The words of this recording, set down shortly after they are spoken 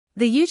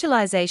The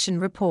Utilization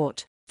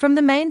Report. From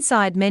the main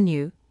side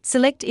menu,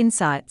 select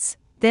Insights,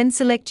 then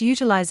select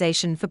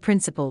Utilization for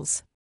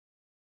Principals.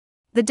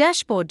 The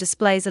dashboard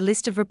displays a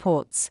list of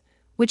reports,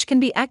 which can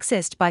be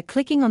accessed by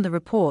clicking on the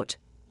report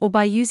or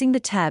by using the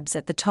tabs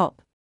at the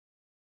top.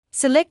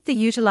 Select the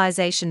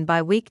Utilization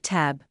by Week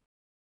tab.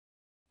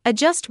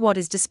 Adjust what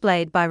is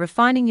displayed by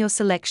refining your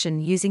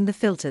selection using the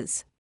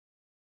filters.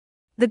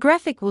 The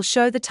graphic will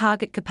show the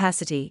target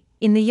capacity,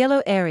 in the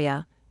yellow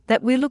area,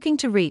 that we're looking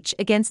to reach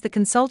against the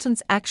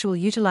consultant's actual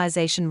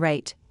utilization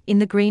rate, in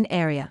the green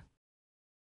area.